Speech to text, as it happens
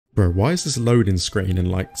Bro, why is this loading screen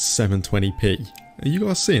in like 720p? Are you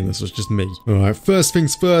guys seeing this or is it just me? Alright, first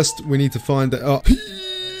things first, we need to find it up.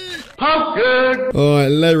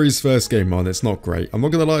 Alright, Larry's first game on. It's not great. I'm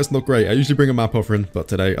not gonna lie, it's not great. I usually bring a map offering, but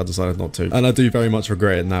today I decided not to. And I do very much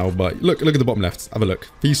regret it now, but look at the bottom left. Have a look.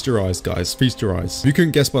 Feast your eyes, guys. Feast your eyes. If you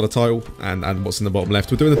couldn't guess by the title and what's in the bottom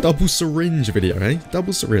left, we're doing a double syringe video, eh?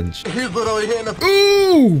 Double syringe.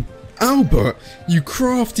 Ooh! Albert, you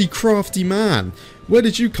crafty man. Where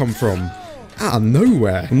did you come from? Out of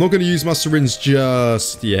nowhere. I'm not going to use my syringe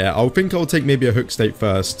just yet. I think I'll take maybe a hook state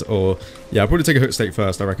first, or yeah, I'll probably take a hook state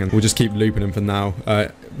first, I reckon. We'll just keep looping him for now.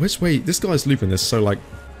 Which way? This guy's looping this so like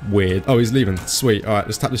weird. Oh, he's leaving. Sweet. All right,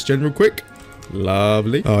 let's tap this gen real quick.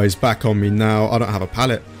 Lovely. Oh, he's back on me now. I don't have a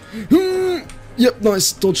pallet. Yep,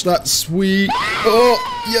 nice. Dodge that. Sweet.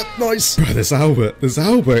 Oh, yep, nice. Bro, this Albert.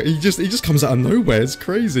 He just comes out of nowhere. It's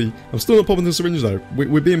crazy. I'm still not popping the syringe though.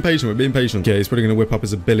 We're being patient. Okay, he's probably gonna whip up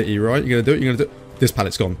his ability, right? You're gonna do it. This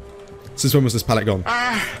pallet's gone. Since when was this pallet gone?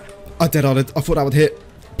 I dead-eyed. I thought that would hit.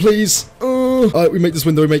 Please. Alright, we make this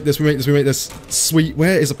window. We make this. Sweet.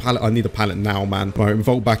 Where is a pallet? I need a pallet now, man. Right,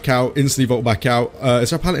 vault back out. Instantly vault back out. Is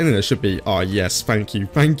there a pallet in it? There should be. Oh, yes. Thank you.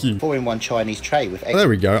 4-in-1 Chinese tray with egg. There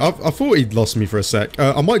we go. I thought he'd lost me for a sec.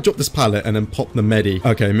 I might drop this pallet and then pop the medi.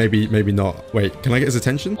 Okay, maybe not. Wait, can I get his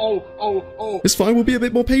attention? Oh. It's fine. We'll be a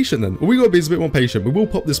bit more patient then. All we gotta be is a bit more patient. We will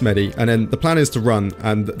pop this medi, and then the plan is to run,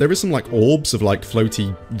 and there is some like orbs of like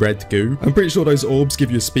floaty red goo. I'm pretty sure those orbs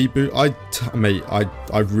give you a speed boot. Mate,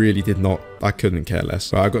 I really did not. I couldn't care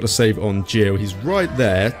less. Right, I've got to save on Jill. He's right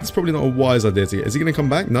there. It's probably not a wise idea to get. Is he going to come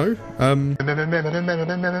back? No.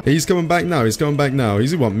 He's coming back now. He's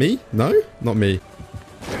Does he want me? No, not me.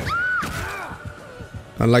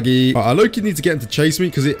 Unlucky. Right, I low-key need to get him to chase me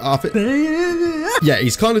because yeah,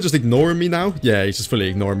 he's kind of just ignoring me now. Yeah, he's just fully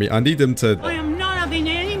ignoring me. I need him to. I am not having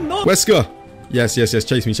any more. Wesker. Yes.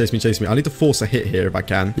 Chase me. I need to force a hit here if I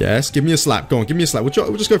can. Yes, give me a slap. Go on, give me a slap.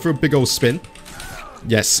 We'll just go for a big old spin.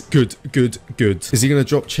 Yes, good. Is he going to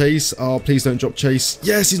drop chase? Oh, please don't drop chase.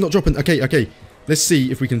 Yes, he's not dropping. Okay. Let's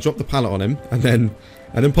see if we can drop the pallet on him and then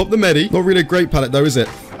pop the medi. Not really a great pallet though, is it?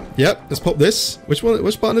 Yep, let's pop this. Which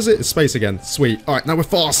button is it? It's space again. Sweet. All right, now we're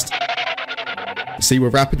fast. See, we're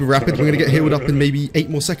rapid. We're going to get healed up in maybe 8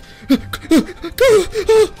 more seconds.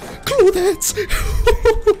 Claudette!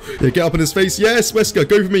 Yeah, get up in his face. Yes, Wesker,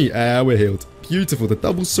 go for me. We're healed. Beautiful. The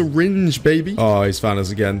double syringe, baby. Oh, he's found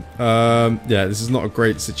us again. Yeah, this is not a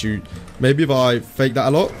great situation. Maybe if I fake that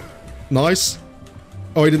a lot. Nice.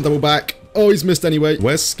 Oh, he didn't double back. Oh, he's missed anyway.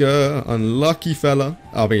 Wesker, unlucky fella.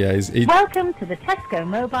 Oh, but yeah, Welcome to the Tesco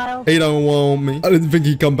mobile. He don't want me. I didn't think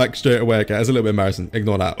he'd come back straight away. Okay, that's a little bit embarrassing.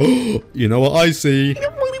 Ignore that. You know what I see?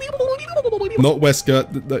 Not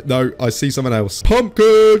Wesker. No, I see someone else.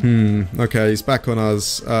 Pumpkin. Okay, he's back on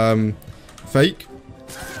us. Fake.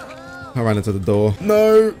 I ran into the door.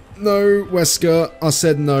 No, Wesker. I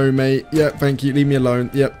said no, mate. Yep, thank you. Leave me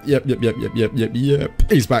alone. Yep.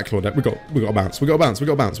 He's back, Claudette. We got to bounce. We got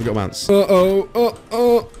to bounce.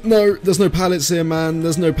 Uh-oh. No, there's no pallets here, man.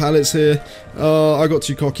 There's no pallets here. I got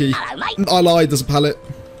too cocky. I lied. There's a pallet.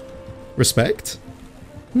 Respect.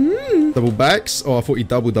 Double backs. Oh, I thought he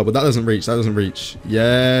double. That doesn't reach.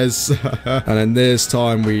 Yes. And then this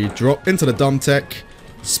time we drop into the dumb tech.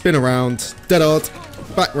 Spin around. Dead hard.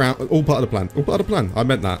 Back round, all part of the plan. I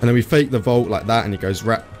meant that. And then we fake the vault like that and he goes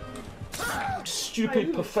rap.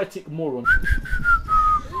 Stupid, pathetic moron.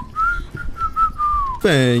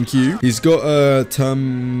 Thank you. He's got a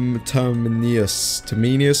terminus.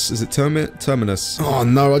 Is it terminus? Oh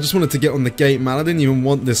no, I just wanted to get on the gate, man. I didn't even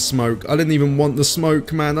want this smoke. I didn't even want the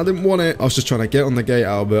smoke, man. I didn't want it. I was just trying to get on the gate,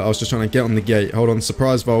 Albert. Hold on,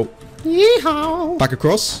 surprise vault. Yeehaw. Back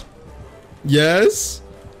across. Yes.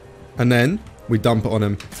 And then we dump it on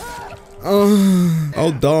him.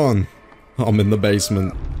 Oh, darn. I'm in the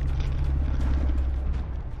basement.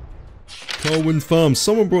 Colwyn Farm.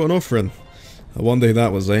 Someone brought an offering. I wonder who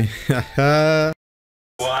that was, eh?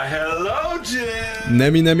 Why, hello, Jen.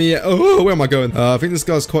 Nemi. Oh, where am I going? I think this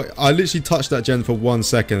guy's quite... I literally touched that gen for 1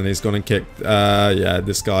 second and he's gone and kicked. Yeah,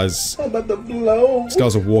 this guy's... I'm about to blow. This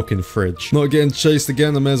guy's a walking fridge. Not getting chased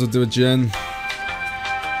again. I may as well do a gen.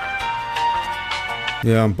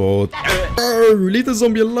 Yeah, I'm bored. Oh, leave the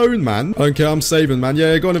zombie alone, man. Okay, I'm saving, man.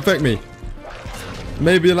 Yeah, go on, infect me.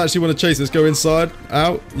 Maybe he'll actually want to chase. Let's go inside.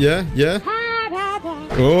 Out. Yeah.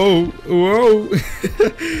 Whoa.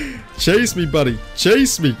 Chase me, buddy.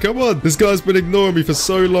 Chase me. Come on. This guy's been ignoring me for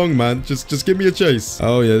so long, man. Just give me a chase.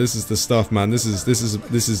 Oh, yeah, this is the stuff, man. This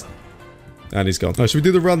is... And he's gone. Oh, should we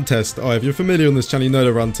do the run test? Oh, if you're familiar on this channel, you know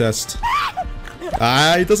the run test.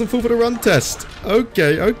 He doesn't fall for the run test.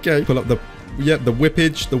 Okay. Pull up the... Yep, the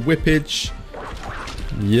whippage.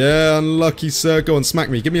 Yeah, unlucky, sir. Go on, smack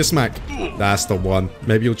me. Give me a smack. That's the one.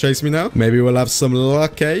 Maybe you'll chase me now. Maybe we'll have some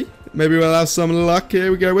luck, eh? Maybe we'll have some luck.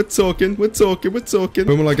 Here we go. We're talking. We're talking. We're talking.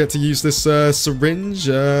 When will I get to use this syringe?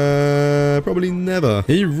 Probably never.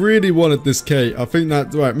 He really wanted this Kate. I think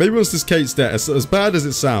that... Right, maybe once this Kate's dead, as bad as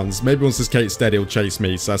it sounds, maybe once this Kate's dead, he'll chase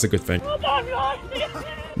me. So that's a good thing.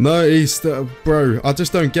 No, he's... bro, I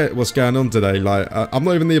just don't get what's going on today. Like, I'm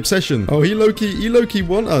not even the obsession. Oh, he low-key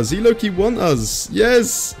want us. He low-key want us.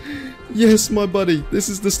 Yes. Yes, my buddy. This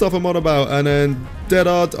is the stuff I'm on about. And then dead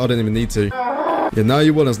hard. I didn't even need to. Yeah, now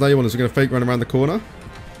you want us. Now you want us. We're going to fake run around the corner.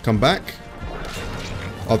 Come back.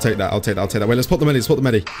 I'll take that. I'll take that. I'll take that. Wait, let's pop the medi. Let's pop the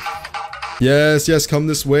medi. Yes, yes. Come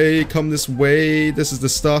this way. Come this way. This is the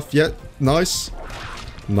stuff. Yeah. Nice.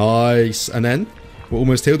 Nice. And then we're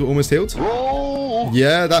almost healed. We're almost healed.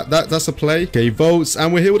 Yeah, that's a play. Okay, volts.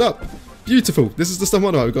 And we're healed up. Beautiful. This is the stuff I'm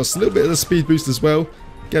on about. We've got a little bit of the speed boost as well.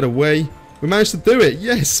 Get away. We managed to do it.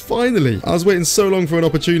 Yes, finally. I was waiting so long for an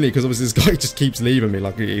opportunity because obviously this guy just keeps leaving me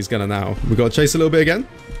like he's gonna now. We got to chase a little bit again.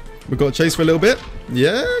 We got to chase for a little bit.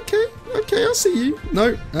 Yeah, okay. Okay, I see you.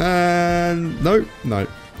 No. And no. No.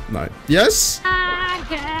 No. Yes.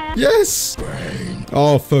 Yes.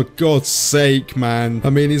 Oh, for God's sake, man. I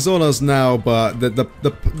mean, he's on us now, but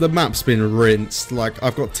the map's been rinsed. Like,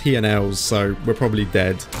 I've got TNLs, so we're probably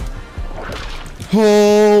dead.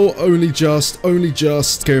 Oh, only just.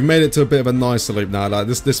 Okay, we've made it to a bit of a nicer loop now. Like,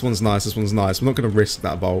 this one's nice, this one's nice. We're not going to risk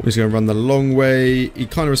that vault. We're just going to run the long way. He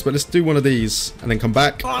kind of respect. Let's do one of these and then come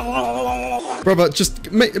back. Brother,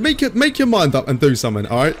 just make your mind up and do something,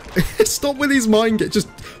 all right? Stop with his mind. Just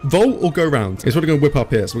vault or go round. He's probably going to whip up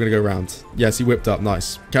here, so we're going to go round. Yes, he whipped up.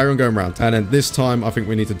 Nice. Carry on going round. And then this time, I think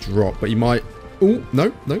we need to drop, but he might... Oh, no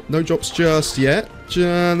drops just yet.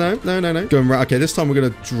 No. Going right. Okay, this time we're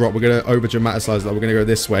going to drop. We're going to over dramaticize that. We're going to go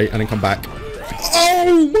this way and then come back.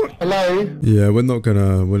 Oh my... Hello? Yeah, we're not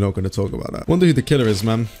gonna talk about that. Wonder who the killer is,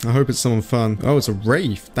 man. I hope it's someone fun. Oh, it's a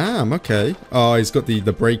Wraith. Damn, okay. Oh, he's got the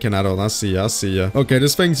breaking add-on. I see ya. Okay,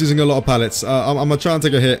 this thing's using a lot of pallets. I'm gonna try and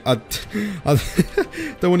take a hit. I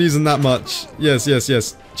don't want to use them that much. Yes.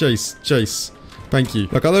 Chase. Thank you.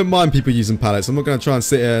 Like, I don't mind people using pallets. I'm not going to try and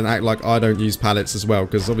sit here and act like I don't use pallets as well,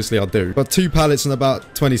 because obviously I do. But 2 pallets in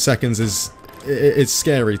about 20 seconds is... It's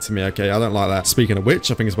scary to me, okay? I don't like that. Speaking of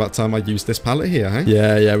which, I think it's about time I use this pallet here, hey?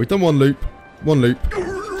 Yeah. We've done one loop.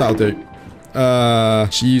 That'll do.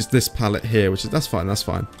 She used this pallet here, which is... That's fine.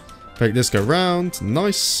 Make this go round.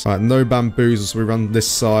 Nice. All right, no bamboozles. So we run this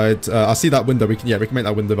side. I see that window. We can make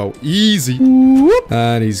that window vault easy. Whoop.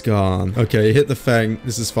 And he's gone. Okay, hit the fang.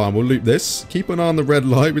 This is fine. We'll loop this. Keep an eye on the red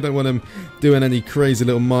light. We don't want him doing any crazy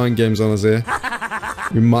little mind games on us here.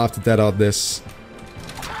 We might have to dead hard this.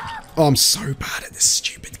 Oh, I'm so bad at this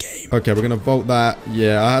stupid game. Okay, we're gonna vault that.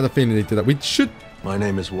 Yeah, I had a feeling he did that. We should... My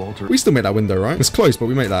name is Walter. We still make that window, right? It's close, but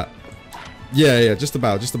we make that. Yeah, just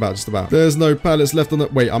about. There's no pallets left on the...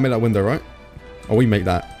 Wait, I made that window, right? Oh, we make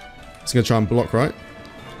that. It's gonna try and block, right?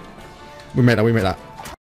 We make that.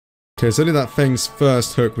 Okay, it's only that thing's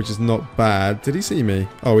first hook, which is not bad. Did he see me?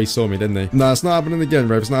 Oh, he saw me, didn't he? No, it's not happening again,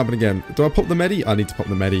 Rev. It's not happening again. Do I pop the medi? I need to pop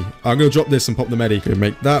the medi. I'm gonna drop this and pop the medi. Okay,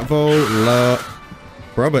 make that vault.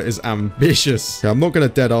 Brother is ambitious. Okay, I'm not gonna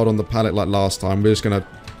dead hard on the pallet like last time. We're just gonna...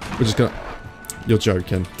 You're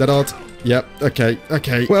joking. Dead hard. Yep, okay.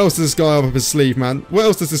 What else does this guy have up his sleeve, man? He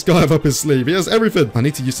has everything. I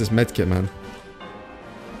need to use this medkit, man.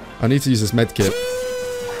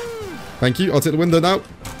 Thank you. I'll take the window now.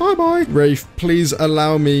 Bye-bye. Wraith, please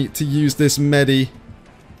allow me to use this medi.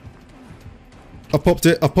 I popped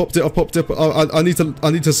it. I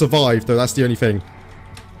need to survive, though. That's the only thing.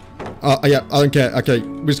 Yeah, I don't care. Okay,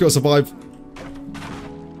 we just gotta survive.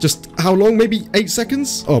 Just how long? Maybe 8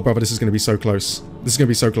 seconds? Oh, brother, this is gonna be so close.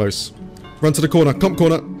 Run to the corner. Come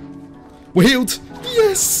corner. We're healed.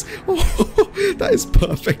 Yes. Oh, that is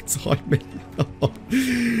perfect timing.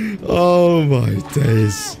 Oh, my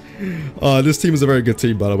days. This team is a very good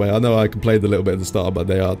team, by the way. I know I complained a little bit at the start, but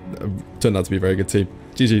they are turned out to be a very good team.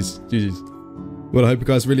 GG's. Well, I hope you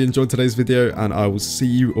guys really enjoyed today's video, and I will see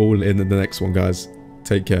you all in the next one, guys.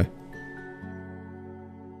 Take care.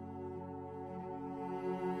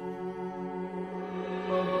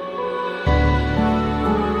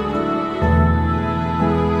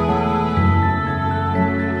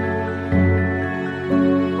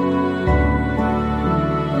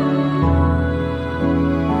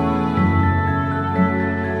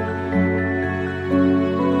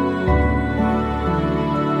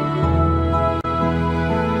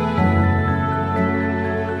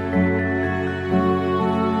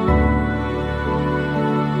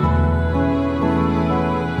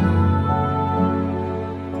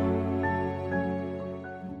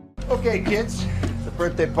 Okay, kids, the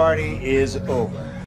birthday party is over.